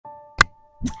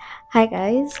Hi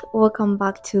guys, welcome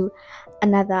back to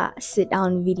another sit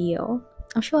down video.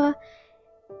 I'm sure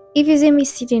if you see me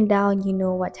sitting down, you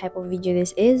know what type of video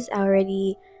this is. I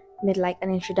already made like an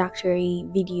introductory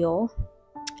video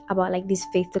about like these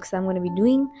faith talks I'm going to be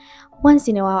doing once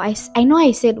in a while. I know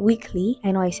I said weekly,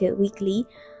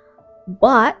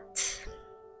 but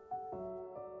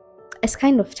it's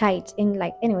kind of tight. And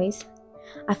like, anyways,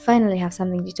 I finally have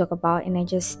something to talk about, and I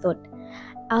just thought,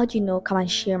 how do come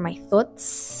and share my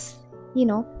thoughts?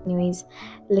 Anyways,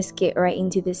 let's get right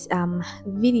into this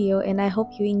video, and I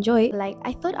hope you enjoy. Like,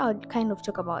 I thought I would kind of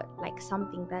talk about like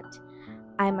something that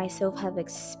I myself have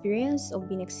experienced or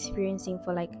been experiencing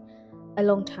for like a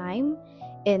long time.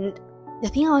 And the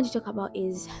thing I want to talk about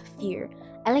is fear.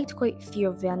 I like to call it fear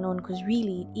of the unknown, because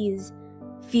really it is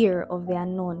fear of the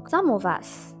unknown. Some of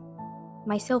us,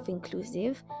 myself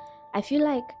inclusive, I feel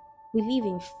like we live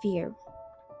in fear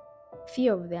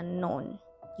of the unknown,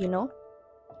 you know?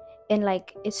 And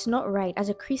like, it's not right. As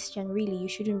a Christian, really, you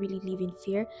shouldn't really live in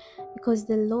fear, because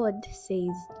the Lord says,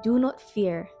 do not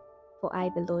fear, for I,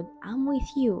 the Lord, am with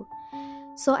you.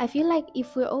 So I feel like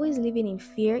if we're always living in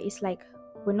fear, it's like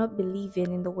we're not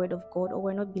believing in the word of God, or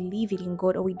we're not believing in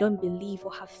God, or we don't believe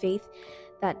or have faith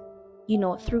that,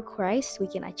 through Christ we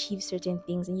can achieve certain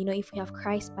things. And if we have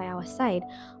Christ by our side,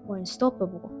 we're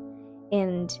unstoppable.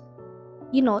 And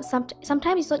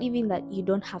sometimes it's not even that you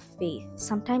don't have faith.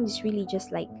 Sometimes it's really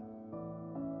just like,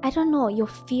 I don't know, your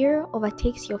fear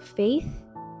overtakes your faith.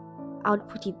 I would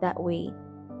put it that way.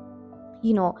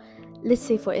 Let's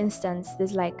say for instance,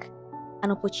 there's like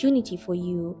an opportunity for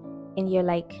you, and you're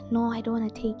like, no, I don't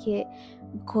want to take it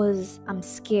because I'm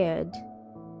scared.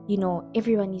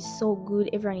 Everyone is so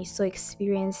good, everyone is so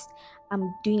experienced.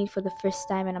 I'm doing it for the first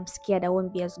time, and I'm scared I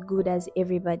won't be as good as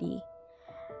everybody.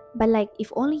 But like,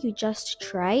 if only you just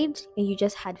tried and you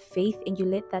just had faith, and you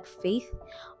let that faith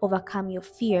overcome your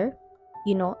fear,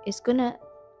 it's gonna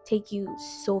take you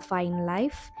so far in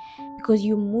life, because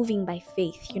you're moving by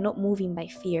faith, you're not moving by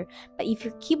fear. But if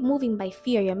you keep moving by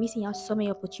fear, you're missing out so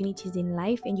many opportunities in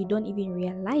life, and you don't even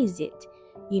realize it.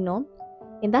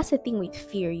 And that's the thing with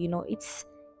fear.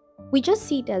 We just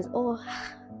see it as, oh,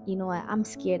 I'm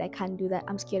scared, I can't do that,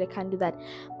 I'm scared, I can't do that.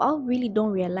 But I really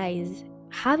don't realize,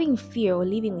 having fear or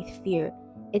living with fear,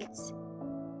 it's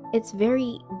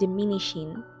very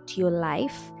diminishing to your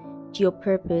life, to your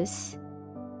purpose,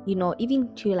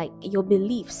 even to like your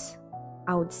beliefs,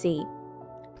 I would say.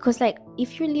 Because like,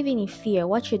 if you're living in fear,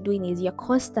 what you're doing is you're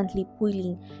constantly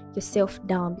pulling yourself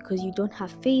down, because you don't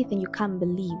have faith and you can't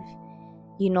believe.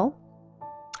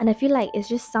 And I feel like it's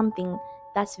just something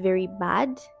that's very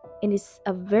bad, and it's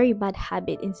a very bad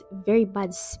habit. It's a very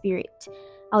bad spirit.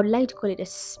 I would like to call it a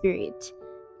spirit,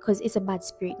 because it's a bad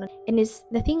spirit. And it's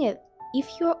the thing is, if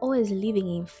you're always living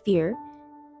in fear,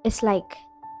 it's like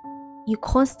you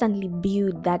constantly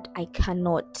build that I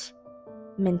cannot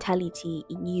mentality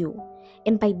in you.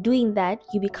 And by doing that,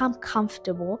 you become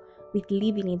comfortable with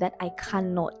living in that I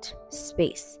cannot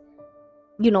space.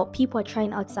 People are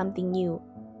trying out something new.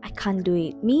 I can't do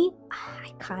it. Me, I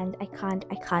can't.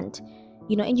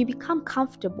 And you become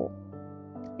comfortable.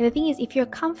 And the thing is, if you're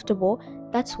comfortable,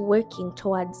 that's working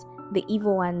towards the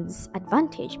evil one's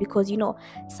advantage, because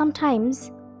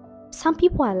sometimes some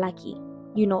people are lucky.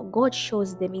 God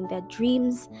shows them in their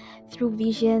dreams, through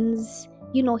visions.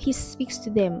 He speaks to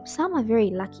them. Some are very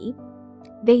lucky.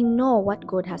 They know what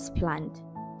God has planned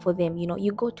for them.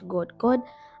 You go to God. God,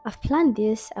 I've planned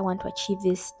this. I want to achieve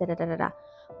this. Da da da da da.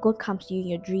 God comes to you in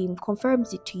your dream,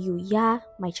 confirms it to you. Yeah,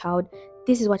 my child,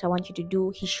 this is what I want you to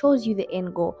do. He shows you the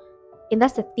end goal. And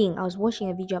that's the thing. I was watching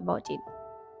a video about it.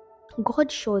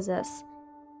 God shows us.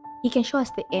 He can show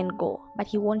us the end goal, but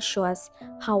He won't show us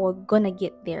how we're gonna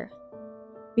get there.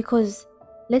 Because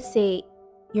let's say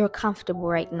you're comfortable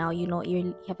right now, you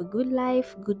have a good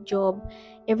life, good job,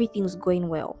 everything's going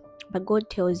well, but God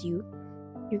tells you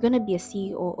you're gonna be a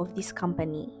CEO of this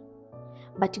company.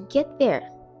 But to get there,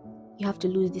 you have to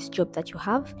lose this job that you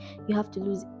have. You have to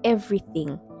lose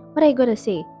everything. What are you gonna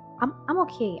say? I'm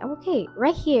okay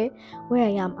right here where I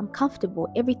am. I'm comfortable,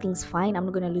 everything's fine. I'm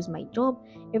not gonna lose my job,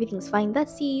 everything's fine. That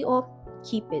CEO,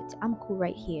 keep it, I'm cool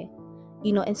right here.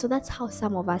 And so that's how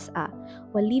some of us are.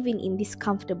 We're living in this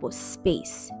comfortable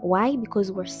space. Why?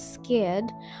 Because we're scared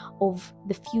of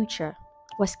the future.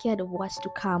 We're scared of what's to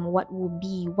come, what will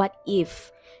be, what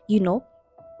if,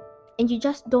 and you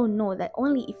just don't know that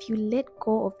only if you let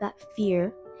go of that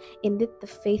fear and let the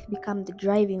faith become the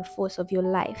driving force of your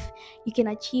life, you can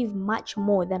achieve much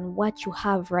more than what you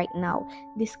have right now.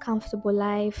 This comfortable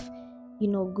life,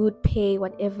 good pay,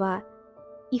 whatever.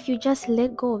 If you just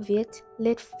let go of it,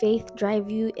 let faith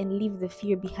drive you, and leave the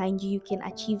fear behind you, you can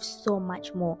achieve so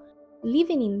much more.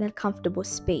 living in that comfortable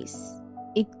space,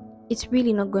 it's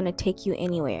really not going to take you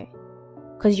anywhere,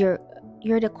 because you're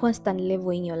at a constant level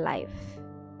in your life.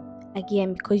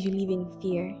 Again, because you live in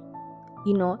fear,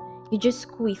 you just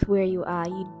cool with where you are.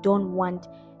 You don't want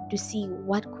to see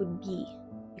what could be,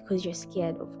 because you're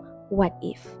scared of what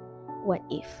if. Let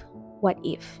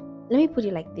me put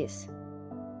it like this.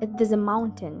 There's a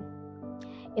mountain,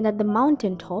 and at the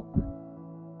mountaintop,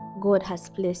 God has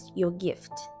placed your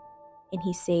gift, and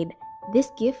He said,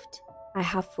 this gift I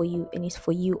have for you, and it's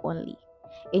for you only.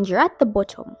 And you're at the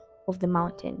bottom of the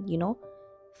mountain,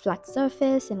 flat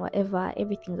surface and whatever,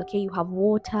 everything's okay. You have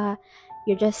water,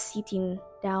 you're just sitting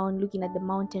down looking at the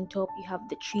mountaintop. You have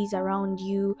the trees around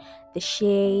you, the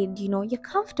shade, you're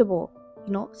comfortable.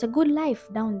 It's a good life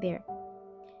down there.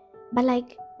 But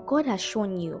like God has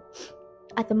shown you,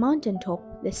 at the mountaintop,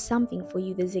 there's something for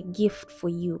you. There's a gift for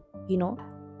you.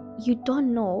 You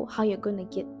don't know how you're gonna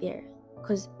get there,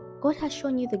 because God has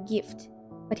shown you the gift,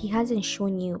 but He hasn't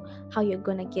shown you how you're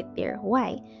gonna get there.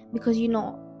 Why? Because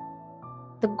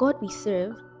the God we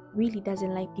serve really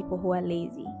doesn't like people who are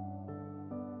lazy.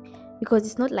 Because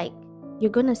it's not like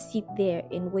you're gonna sit there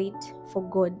and wait for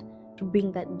God to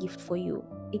bring that gift for you.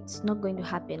 It's not going to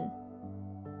happen.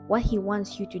 What He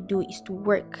wants you to do is to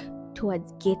work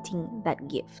towards getting that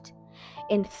gift.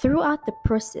 And throughout the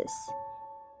process,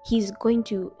 He's going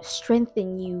to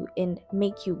strengthen you and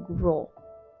make you grow.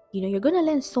 You're going to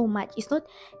learn so much. It's not,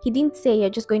 He didn't say you're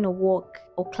just going to walk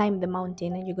or climb the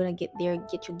mountain and you're going to get there,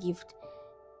 get your gift.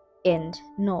 And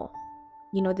no,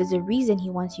 there's a reason He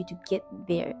wants you to get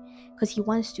there, because He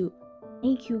wants to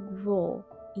make you grow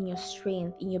in your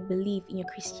strength, in your belief, in your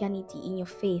Christianity, in your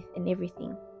faith and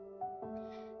everything.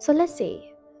 So let's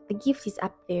say the gift is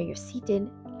up there, you're seated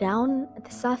down at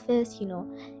the surface,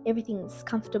 everything is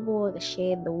comfortable, the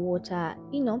shade, the water,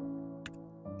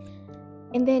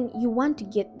 and then you want to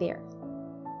get there,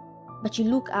 but you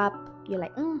look up, you're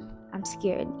like, I'm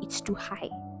scared, it's too high,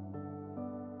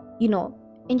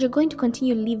 and you're going to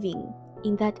continue living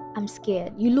in that I'm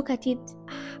scared. You look at it,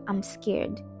 I'm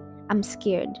scared.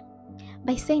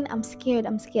 By saying I'm scared,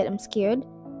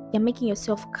 you're making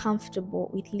yourself comfortable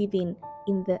with living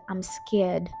in the I'm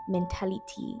scared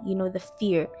mentality, the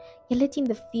fear. You're letting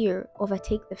the fear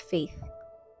overtake the faith.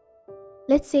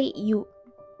 Let's say you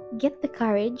get the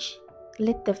courage,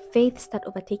 let the faith start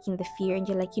overtaking the fear, and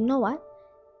you're like, you know what?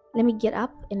 Let me get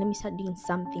up and let me start doing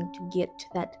something to get to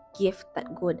that gift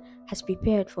that God has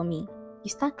prepared for me. You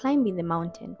start climbing the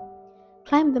mountain.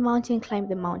 Climb the mountain.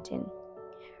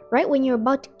 Right when you're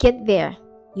about to get there,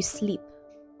 you sleep.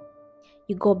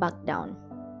 You go back down.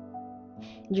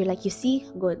 And you're like, you see,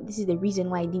 God, this is the reason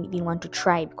why I didn't even want to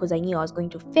try, because I knew I was going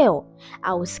to fail.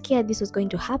 I was scared this was going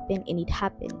to happen, and it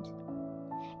happened.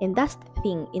 And that's the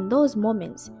thing. In those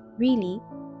moments, really,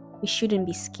 we shouldn't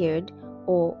be scared,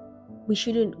 or we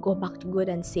shouldn't go back to God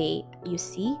and say, you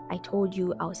see, I told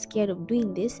you I was scared of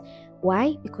doing this.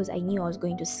 Why? Because I knew I was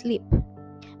going to sleep.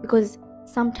 Because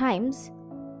sometimes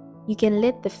you can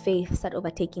let the faith start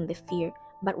overtaking the fear.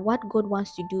 But what God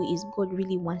wants to do is God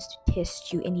really wants to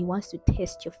test you, and He wants to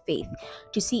test your faith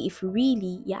to see if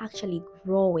really you're actually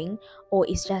growing, or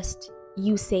it's just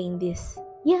you saying this,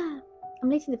 yeah, I'm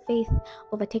letting the faith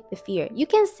overtake the fear. You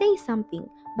can say something,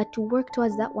 but to work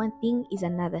towards that one thing is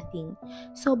another thing.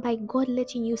 So by God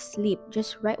letting you sleep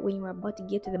just right when you're about to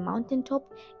get to the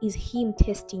mountaintop is Him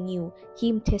testing you,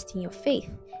 Him testing your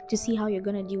faith to see how you're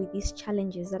going to deal with these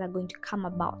challenges that are going to come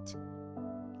about.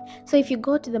 So if you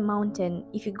go to the mountain,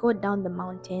 if you go down the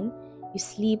mountain, you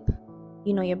sleep,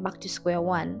 you're back to square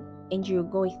one, and you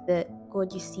go with the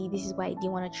God, you see, this is why I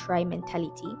didn't want to try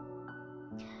mentality.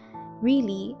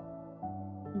 Really,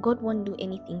 God won't do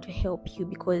anything to help you,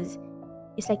 because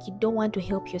it's like you don't want to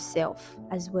help yourself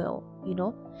as well,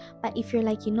 But if you're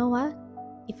like, you know what,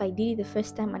 if I did it the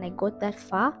first time and I got that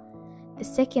far, the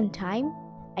second time,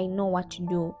 I know what to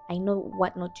do. I know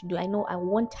what not to do. I know I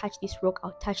won't touch this rock,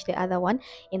 I'll touch the other one,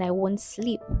 and I won't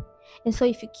sleep. And so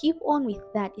if you keep on with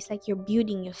that, it's like you're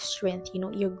building your strength,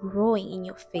 you're growing in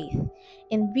your faith.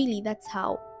 And really, that's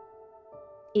how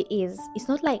it is. It's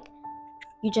not like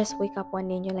you just wake up one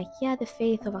day and you're like, yeah, the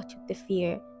faith overtook the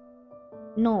fear.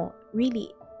 No,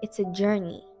 really, it's a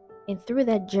journey. And through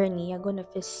that journey, you're going to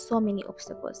face so many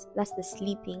obstacles. That's the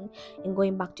sleeping and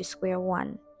going back to square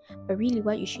one. But really,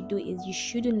 what you should do is you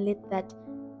shouldn't let that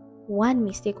one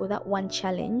mistake or that one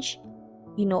challenge,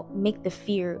 make the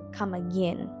fear come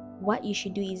again. What you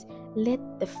should do is let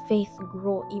the faith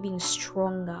grow even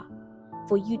stronger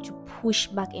for you to push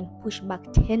back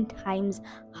 10 times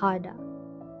harder,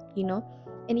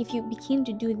 And if you begin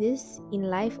to do this in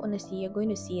life, honestly, you're going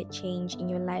to see a change in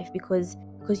your life, because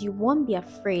you won't be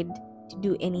afraid to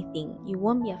do anything. You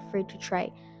won't be afraid to try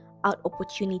out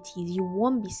opportunities. You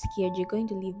won't be scared. You're going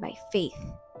to live by faith.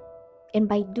 And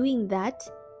by doing that,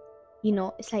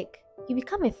 it's like you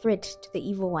become a threat to the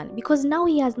evil one, because now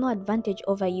he has no advantage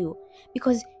over you,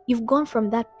 because you've gone from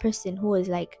that person who was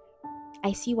like,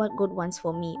 I see what God wants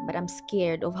for me, but I'm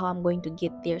scared of how I'm going to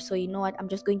get there. So you know what? I'm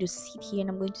just going to sit here and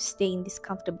I'm going to stay in this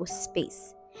comfortable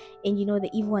space. And the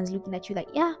evil one's looking at you like,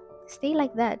 yeah, stay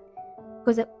like that.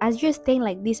 Because as you're staying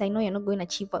like this, I know you're not going to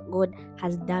achieve what God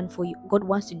has done for you. God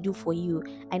wants to do for you.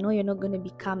 I know you're not going to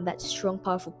become that strong,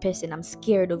 powerful person I'm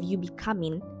scared of you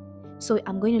becoming. So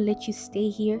I'm going to let you stay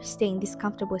here, stay in this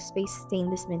comfortable space, stay in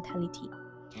this mentality.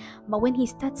 But when he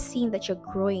starts seeing that you're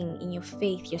growing in your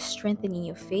faith, you're strengthening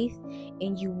your faith,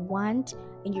 and you're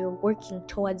working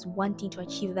towards wanting to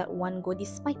achieve that one goal,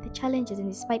 despite the challenges and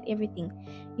despite everything,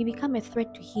 you become a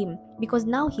threat to him, because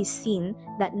now he's seen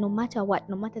that no matter what,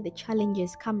 no matter the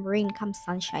challenges, come rain, come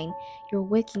sunshine, you're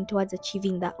working towards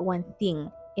achieving that one thing.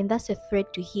 And that's a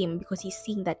threat to him, because he's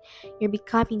seeing that you're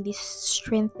becoming this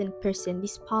strengthened person,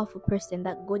 this powerful person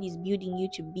that God is building you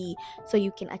to be, so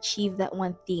you can achieve that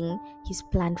one thing he's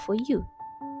planned for you.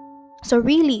 So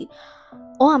really,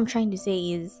 all I'm trying to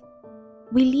say is,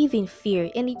 we live in fear,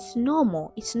 and it's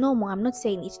normal. It's normal. I'm not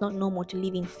saying it's not normal to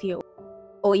live in fear,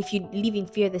 or if you live in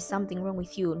fear, there's something wrong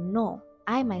with you. No,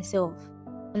 I myself,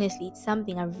 honestly, it's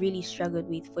something I've really struggled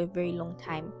with for a very long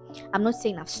time. I'm not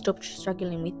saying I've stopped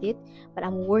struggling with it, but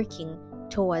I'm working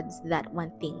towards that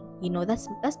one thing.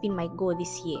 That's been my goal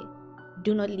this year.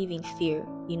 Do not live in fear.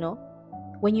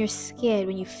 When you're scared,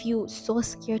 when you feel so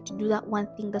scared to do that one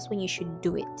thing, that's when you should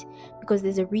do it, because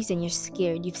there's a reason you're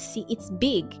scared. You see, it's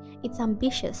big, it's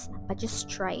ambitious, but just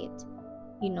try it.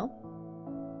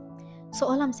 So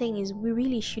all I'm saying is, we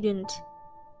really shouldn't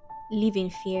live in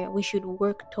fear. We should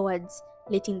work towards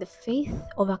letting the faith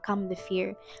overcome the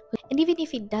fear. And even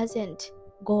if it doesn't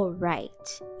go right,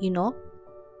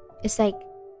 it's like,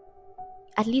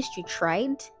 at least you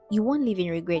tried. You won't live in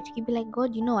regret. You'll be like,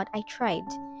 God, you know what? I tried.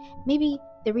 Maybe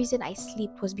the reason I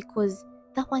slept was because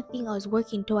that one thing I was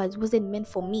working towards wasn't meant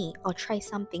for me. I'll try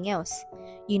something else,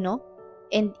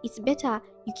 And it's better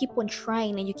you keep on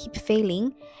trying and you keep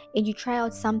failing, and you try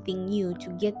out something new to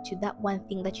get to that one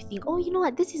thing that you think, oh, you know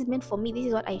what, this is meant for me, this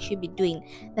is what I should be doing,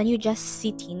 than you just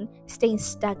sitting, staying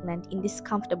stagnant in this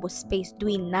comfortable space,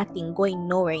 doing nothing, going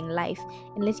nowhere in life,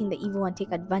 and letting the evil one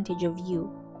take advantage of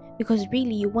you. Because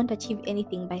really, you won't achieve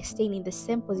anything by staying in the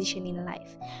same position in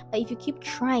life. But if you keep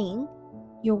trying,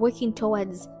 you're working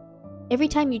towards, every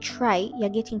time you try, you're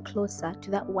getting closer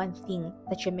to that one thing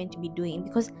that you're meant to be doing.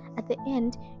 Because at the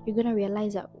end, you're going to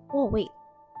realize that, oh wait,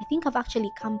 I think I've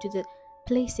actually come to the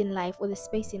place in life, or the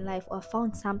space in life, or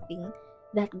found something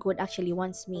that God actually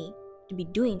wants me to be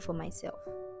doing for myself.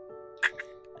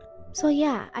 So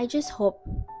yeah, I just hope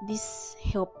this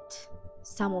helped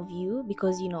some of you,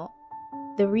 because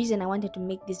the reason I wanted to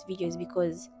make this video is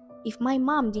because if my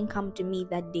mom didn't come to me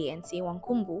that day and say,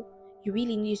 Wankumbu, you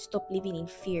really need to stop living in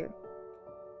fear,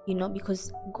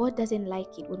 because God doesn't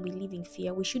like it when we live in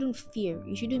fear. We shouldn't fear.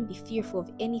 You shouldn't be fearful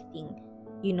of anything,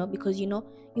 because you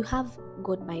have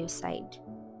God by your side.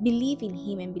 Believe in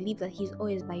him and believe that he's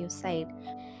always by your side.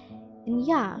 And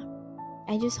yeah,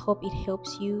 I just hope it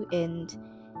helps you and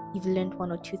you've learned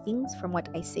one or two things from what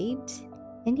I said.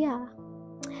 And yeah,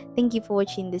 thank you for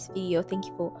watching this video. Thank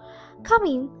you for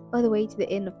coming all the way to the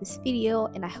end of this video,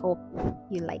 and I hope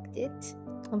you liked it.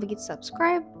 Don't forget to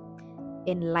subscribe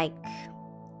and like.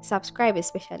 Subscribe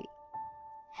especially.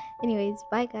 Anyways,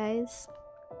 bye guys.